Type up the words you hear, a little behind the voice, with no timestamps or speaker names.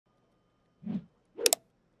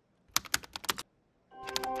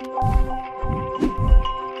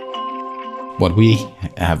What we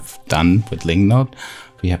have done with Lignode,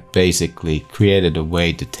 we have basically created a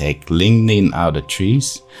way to take lignin out of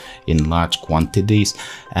trees in large quantities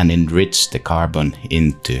and enrich the carbon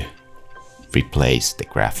into replace the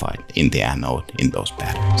graphite in the anode in those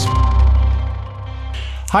batteries.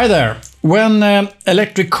 Hi there. When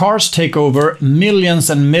electric cars take over,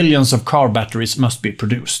 millions and millions of car batteries must be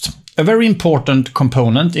produced. A very important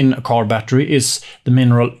component in a car battery is the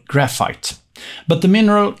mineral graphite. But the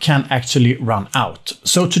mineral can actually run out.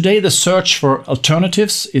 So today the search for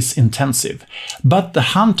alternatives is intensive. But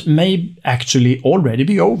the hunt may actually already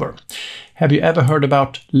be over. Have you ever heard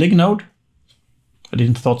about Lignode? I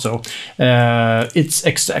didn't thought so. It's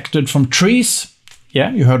extracted from trees.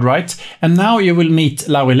 Yeah, you heard right. And now you will meet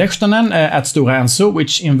Lauri Lehtonen at Stora Enso,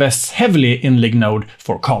 which invests heavily in Lignode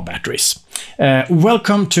for car batteries.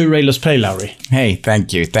 Welcome to Rejlers Play, Lauri. Hey,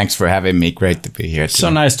 thank you. Thanks for having me. Great to be here today. So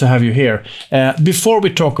nice to have you here. Before we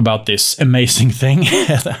talk about this amazing thing,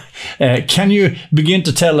 can you begin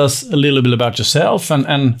to tell us a little bit about yourself and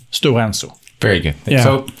Stora Enso? Very good. Yeah.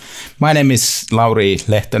 So my name is Lauri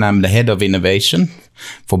Lehtonen. I'm the head of innovation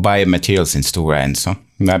for biomaterials in Stora Enso.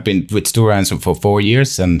 I've been with Stora Enso for 4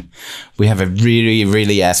 years, and we have a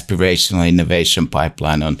really aspirational innovation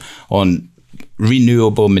pipeline on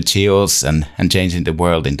renewable materials and changing the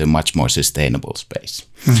world into a much more sustainable space.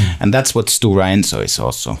 And that's what Stora Enso is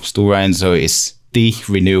also. Stora Enso is the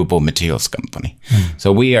renewable materials company.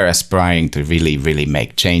 So we are aspiring to really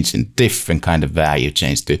make change in different kind of value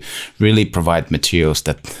chains to really provide materials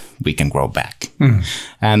that we can grow back.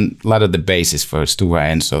 And a lot of the basis for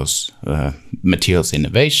Stora Enso's materials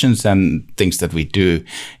innovations and things that we do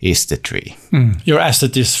is the tree. Your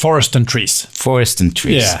asset is forest and trees. Forest and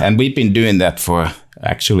trees. Yeah. And we've been doing that for,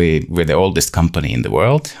 actually, we're the oldest company in the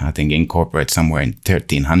world. I think incorporate somewhere in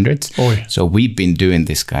 1300s. Oy. So we've been doing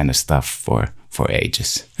this kind of stuff for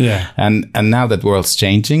ages. Yeah. And now that world's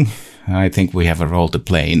changing, I think we have a role to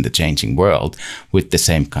play in the changing world with the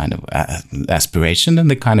same kind of aspiration and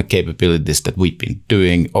the kind of capabilities that we've been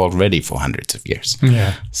doing already for hundreds of years.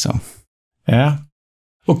 Yeah. So. Yeah.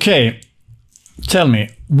 Okay. Tell me,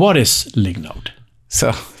 what is Lignode?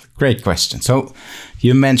 So, great question. So,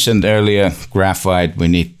 you mentioned earlier graphite. We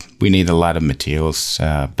need a lot of materials.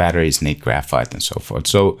 Batteries need graphite and so forth.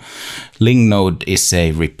 So, Lignode is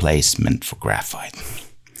a replacement for graphite.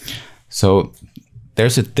 So,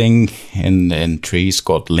 there's a thing in trees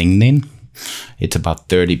called lignin. It's about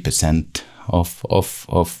 30%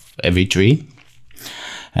 of every tree.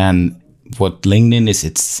 And what lignin is,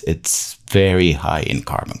 it's very high in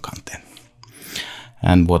carbon content.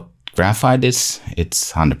 And what graphite is,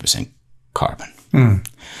 it's 100% carbon.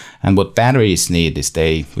 And what batteries need is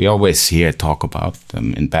we always hear talk about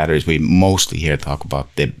them in batteries. We mostly hear talk about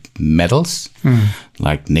the metals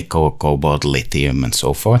like nickel, cobalt, lithium, and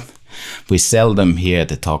so forth. We seldom hear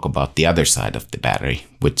to talk about the other side of the battery,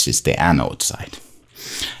 which is the anode side.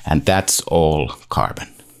 And that's all carbon.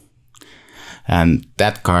 And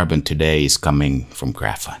that carbon today is coming from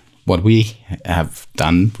graphite. What we have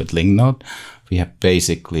done with Lignode, we have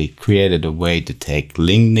basically created a way to take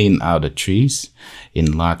lignin out of trees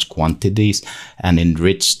in large quantities and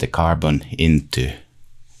enrich the carbon into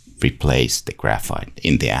replace the graphite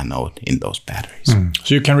in the anode in those batteries.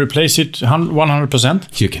 So you can replace it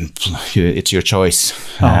 100%? You can. It's your choice,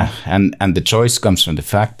 and the choice comes from the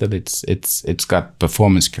fact that it's got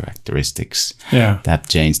performance characteristics that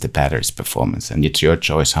change the battery's performance, and it's your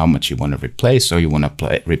choice how much you want to replace, or you want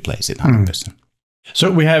to replace it 100%.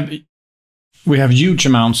 So we have huge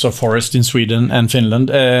amounts of forest in Sweden and Finland.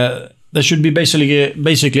 There should be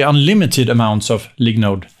basically unlimited amounts of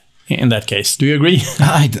Lignode in that case. Do you agree?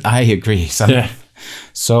 I agree.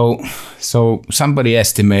 So somebody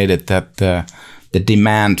estimated that the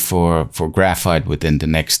demand for graphite within the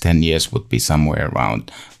next 10 years would be somewhere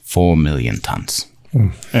around 4 million tons.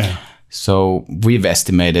 So we've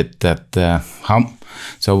estimated that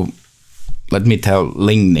so let me tell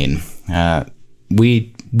lignin.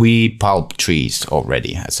 We pulp trees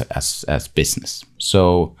already as business.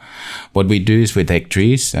 So what we do is we take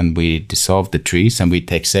trees and we dissolve the trees and we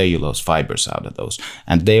take cellulose fibers out of those.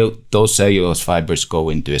 And those cellulose fibers go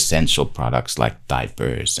into essential products like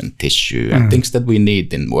diapers and tissue and things that we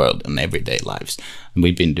need in world and everyday lives. And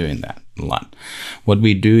we've been doing that a lot. What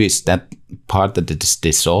we do is that part that is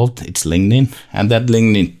dissolved, it's lignin, and that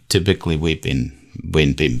lignin typically we've been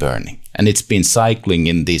burning. And it's been cycling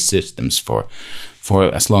in these systems for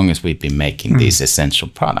as long as we've been making these essential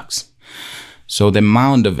products. So the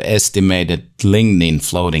amount of estimated lignin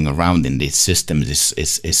floating around in these systems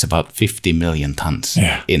is about 50 million tons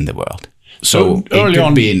in the world. So it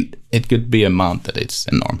could be it could be a amount that it's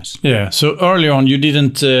enormous. Yeah. So early on, you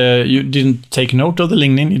didn't take note of the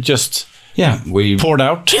lignin. You just we poured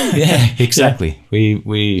out. Yeah, exactly.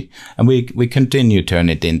 We continue to turn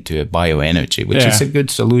it into a bioenergy, which is a good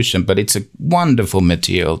solution, but it's a wonderful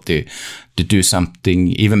material to do something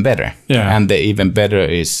even better. Yeah. And the even better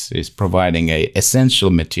is providing a essential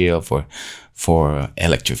material for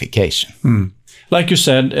electrification. Like you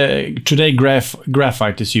said, today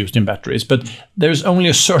graphite is used in batteries, but there's only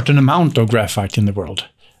a certain amount of graphite in the world.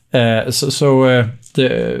 So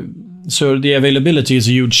the availability is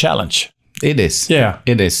a huge challenge. It is. Yeah.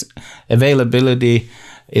 It is. Availability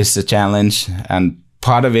is a challenge, and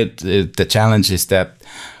part of it, the challenge is that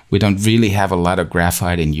we don't really have a lot of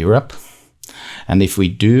graphite in Europe. And if we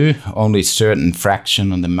do, only a certain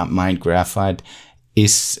fraction of the mined graphite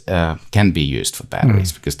can be used for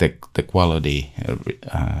batteries because the quality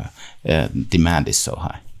demand is so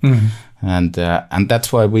high. And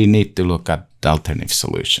that's why we need to look at alternative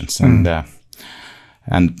solutions. And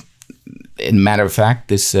in matter of fact,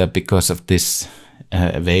 this because of this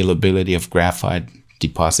availability of graphite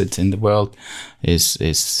deposits in the world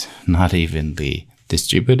is not evenly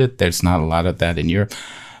distributed. There's not a lot of that in Europe.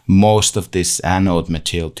 Most of this anode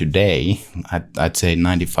material today, I'd say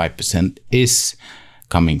 95% is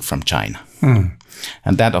coming from China.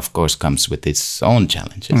 And that, of course, comes with its own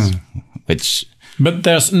challenges. But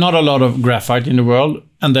there's not a lot of graphite in the world,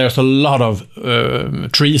 and there's a lot of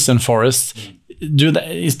trees and forests. Do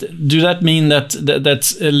that mean that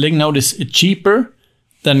lignode is cheaper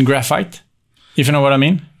than graphite? If you know what I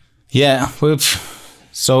mean? Yeah. Well,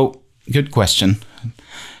 so good question.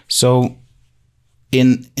 So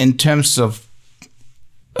in terms of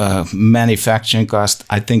manufacturing cost,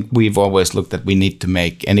 I think we've always looked at we need to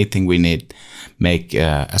make anything we make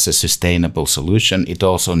as a sustainable solution. It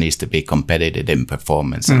also needs to be competitive in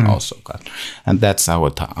performance and also cost. And that's our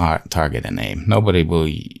target and aim. Nobody will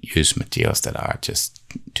use materials that are just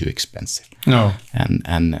too expensive. No.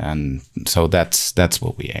 And so that's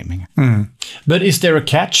what we're aiming at. But is there a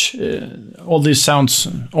catch? All this sounds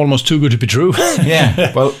almost too good to be true.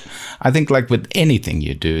 Yeah. Well, I think like with anything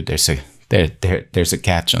you do, there's a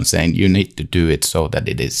catch on saying you need to do it so that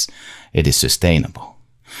it is sustainable.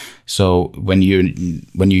 So when you're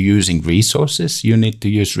using resources, you need to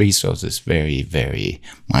use resources very, very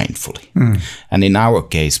mindfully. And in our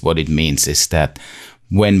case, what it means is that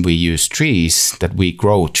when we use trees, that we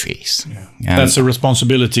grow trees. Yeah. That's a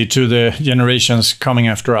responsibility to the generations coming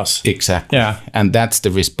after us. Exactly. Yeah. And that's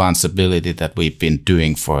the responsibility that we've been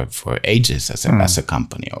doing for ages as a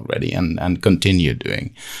company already and continue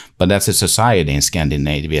doing. But as a society in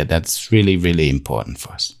Scandinavia, that's really, really important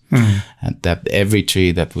for us. And that every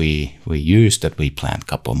tree that we use, that we plant a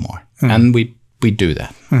couple more. And we do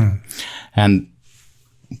that. And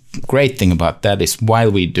great thing about that is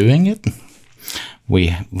while we're doing it,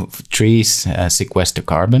 trees sequester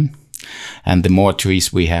carbon, and the more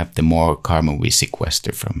trees we have, the more carbon we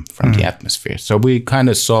sequester from the atmosphere. So we're kind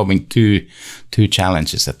of solving two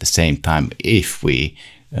challenges at the same time if we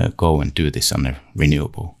go and do this on a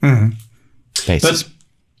renewable basis. But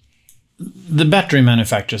the battery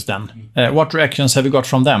manufacturers then, what reactions have you got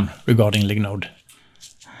from them regarding lignode?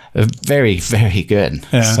 Very, very good.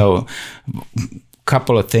 Yeah. So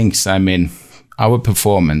couple of things. I mean, our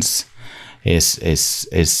performance is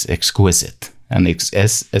exquisite, and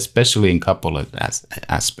especially in couple of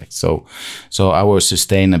aspects. So our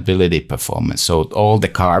sustainability performance. So all the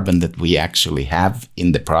carbon that we actually have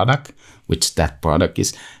in the product, which that product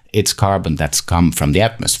is, it's carbon that's come from the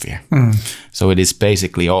atmosphere. So it is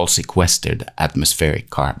basically all sequestered atmospheric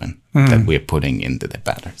carbon that we're putting into the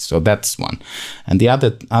battery. So that's one. And the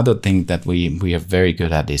other thing that we are very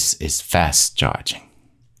good at is fast charging.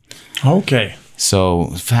 Okay. So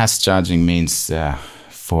fast charging means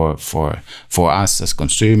for us as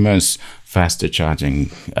consumers, faster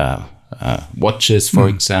charging watches, for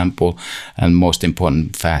example, and most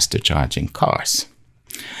important, faster charging cars.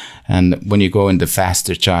 And when you go in the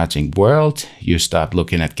faster charging world, you start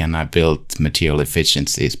looking at, can I build material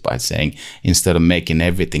efficiencies by saying, instead of making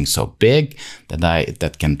everything so big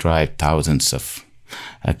that can drive thousands of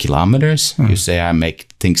kilometers, you say I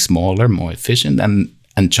make things smaller, more efficient,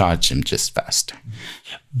 and charge them just faster.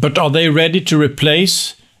 But are they ready to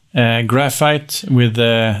replace graphite with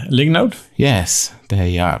lignode? Yes,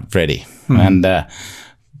 they are ready. And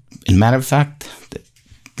in matter of fact,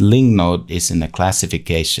 lignode is in a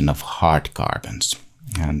classification of hard carbons.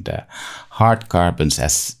 And hard carbons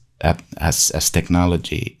as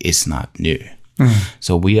technology is not new.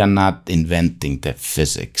 So we are not inventing the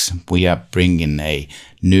physics. We are bringing a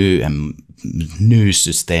new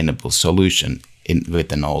sustainable solution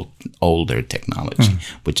with an older technology,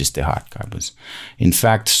 which is the hard carbons. In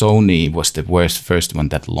fact, Sony was the first one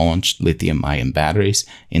that launched lithium-ion batteries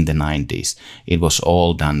in the 90s. It was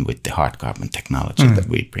all done with the hard carbon technology that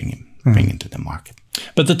we bring into the market.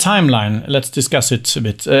 But the timeline, let's discuss it a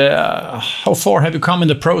bit. How far have you come in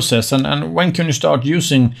the process, and when can you start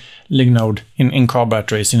using Lignode in car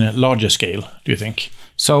batteries in a larger scale, do you think?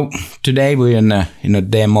 So today we're in a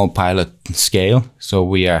demo pilot scale. So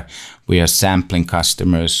we are sampling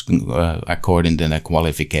customers according to the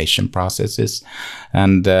qualification processes,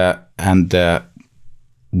 and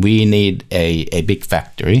we need a big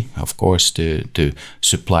factory, of course, to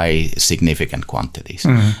supply significant quantities.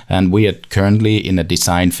 And we are currently in a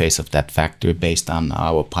design phase of that factory based on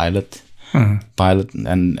our pilot,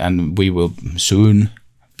 and we will soon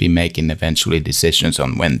be making eventually decisions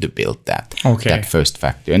on when to build that first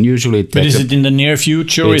factory. And usually, but is it in the near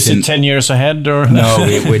future, or is it 10 years ahead? Or no,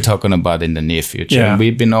 we're talking about in the near future. Yeah. And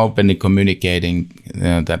we've been openly communicating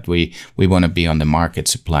that we want to be on the market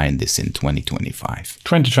supplying this in 2025.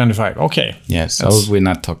 2025, okay. Yes, so we're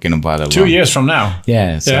not talking about 2 years from now.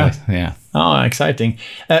 Yeah, so, yeah. Oh, exciting.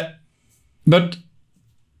 But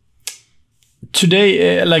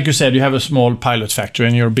today, like you said, you have a small pilot factory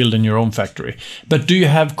and you're building your own factory. But do you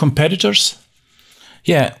have competitors?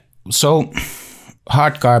 Yeah, so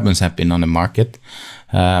hard carbons have been on the market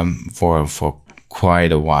for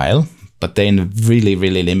quite a while, but they're in really,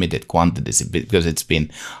 really limited quantities because it's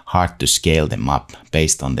been hard to scale them up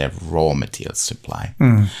based on their raw material supply.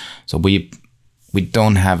 So we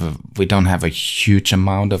don't have a huge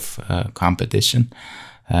amount of competition.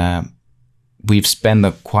 We've spent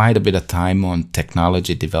quite a bit of time on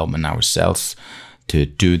technology development ourselves to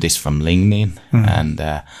do this from lignin, and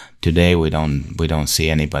today we don't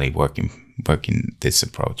see anybody working this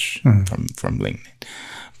approach from lignin.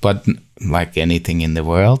 But like anything in the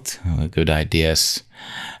world, good ideas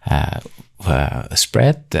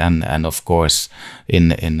spread, and of course,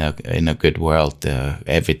 in a good world,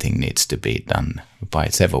 everything needs to be done by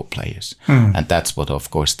several players, and that's what, of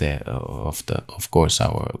course,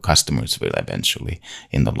 our customers will eventually,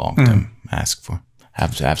 in the long term, ask for.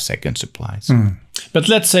 Have second supplies. But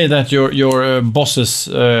let's say that your bosses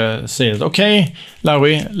say, "Okay,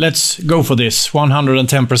 Lauri, let's go for this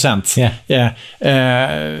 110%." Yeah.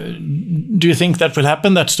 Do you think that will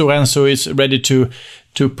happen? That Stora Enso is ready to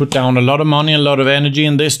put down a lot of money, a lot of energy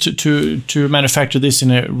in this to manufacture this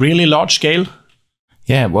in a really large scale?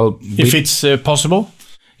 Yeah, well, if it's possible.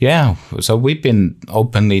 Yeah, so we've been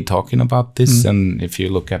openly talking about this, and if you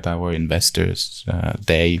look at our investors,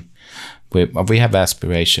 we have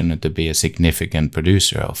aspiration to be a significant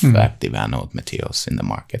producer of active anode materials in the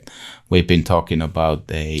market. We've been talking about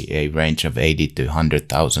a range of 80 to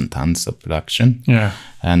 100,000 tons of production,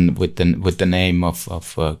 and with the name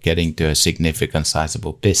of getting to a significant,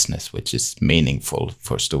 sizable business, which is meaningful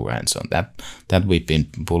for Stora Enso. That we've been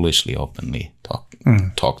bullishly, openly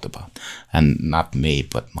talked about, and not me,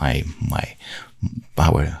 but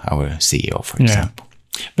our CEO, for example.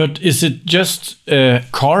 But is it just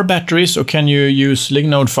car batteries, or can you use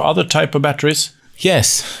Lignode for other type of batteries?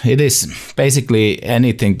 Yes, it is basically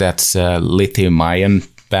anything that's lithium-ion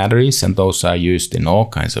batteries, and those are used in all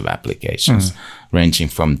kinds of applications, ranging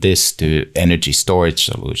from this to energy storage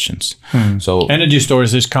solutions. So energy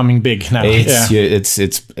storage is coming big now.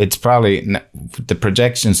 It's probably, the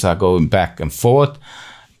projections are going back and forth,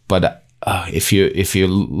 but if you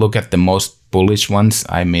look at the most bullish ones,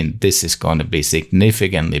 I mean, this is going to be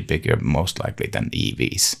significantly bigger, most likely, than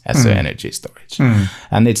EVs as energy storage.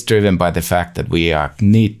 And it's driven by the fact that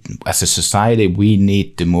as a society, we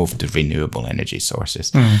need to move to renewable energy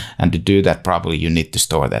sources. And to do that, probably you need to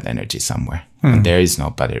store that energy somewhere. And there is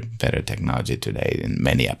no better technology today in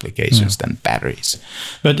many applications than batteries.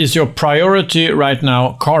 But is your priority right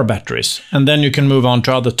now car batteries? And then you can move on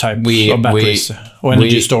to other types of batteries, or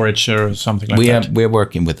energy storage or something like that? We're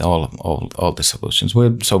working with all the solutions.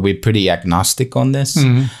 We're pretty agnostic on this,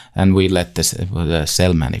 and we let the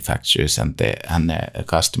cell manufacturers and the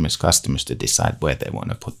customers to decide where they want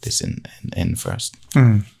to put this in first.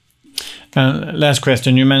 And last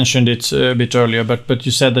question, you mentioned it a bit earlier, but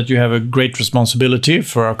you said that you have a great responsibility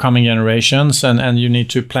for our coming generations, and you need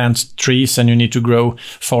to plant trees and you need to grow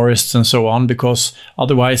forests and so on, because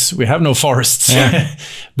otherwise we have no forests.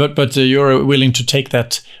 But you're willing to take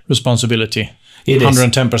that responsibility. It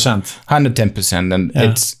 110%. 110%, and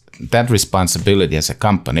it's that responsibility as a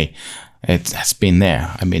company. It has been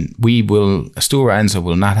there. I mean, Stora Enso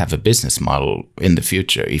will not have a business model in the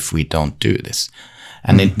future if we don't do this.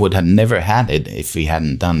 and it would have never had it if we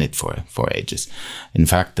hadn't done it for ages. In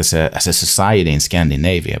fact, as a society in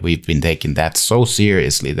Scandinavia, we've been taking that so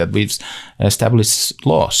seriously that we've established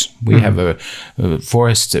laws. We have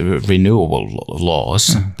forest renewable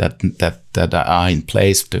laws that are in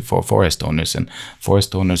place for forest owners, and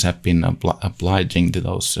forest owners have been obliging to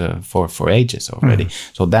those for ages already.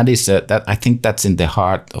 So that is that I think that's in the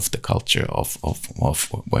heart of the culture of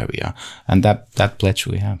where we are, and that pledge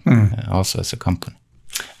we have also as a company.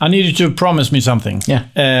 I need you to promise me something. Yeah.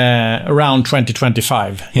 Around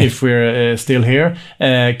 2025, if we're still here,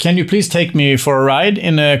 can you please take me for a ride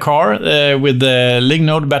in a car with the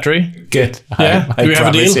Lignode battery? Good. Yeah. I Do we have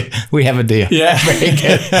a deal? you. We have a deal. Yeah. Very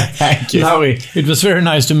good. Thank you. Howie, it was very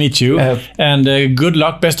nice to meet you, and good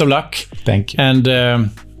luck, best of luck. Thank you.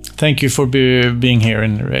 And thank you for being here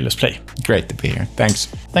in Rejlers Play. Great to be here. Thanks.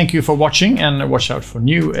 Thank you for watching, and watch out for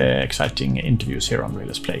new exciting interviews here on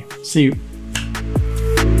Rejlers Play. See you.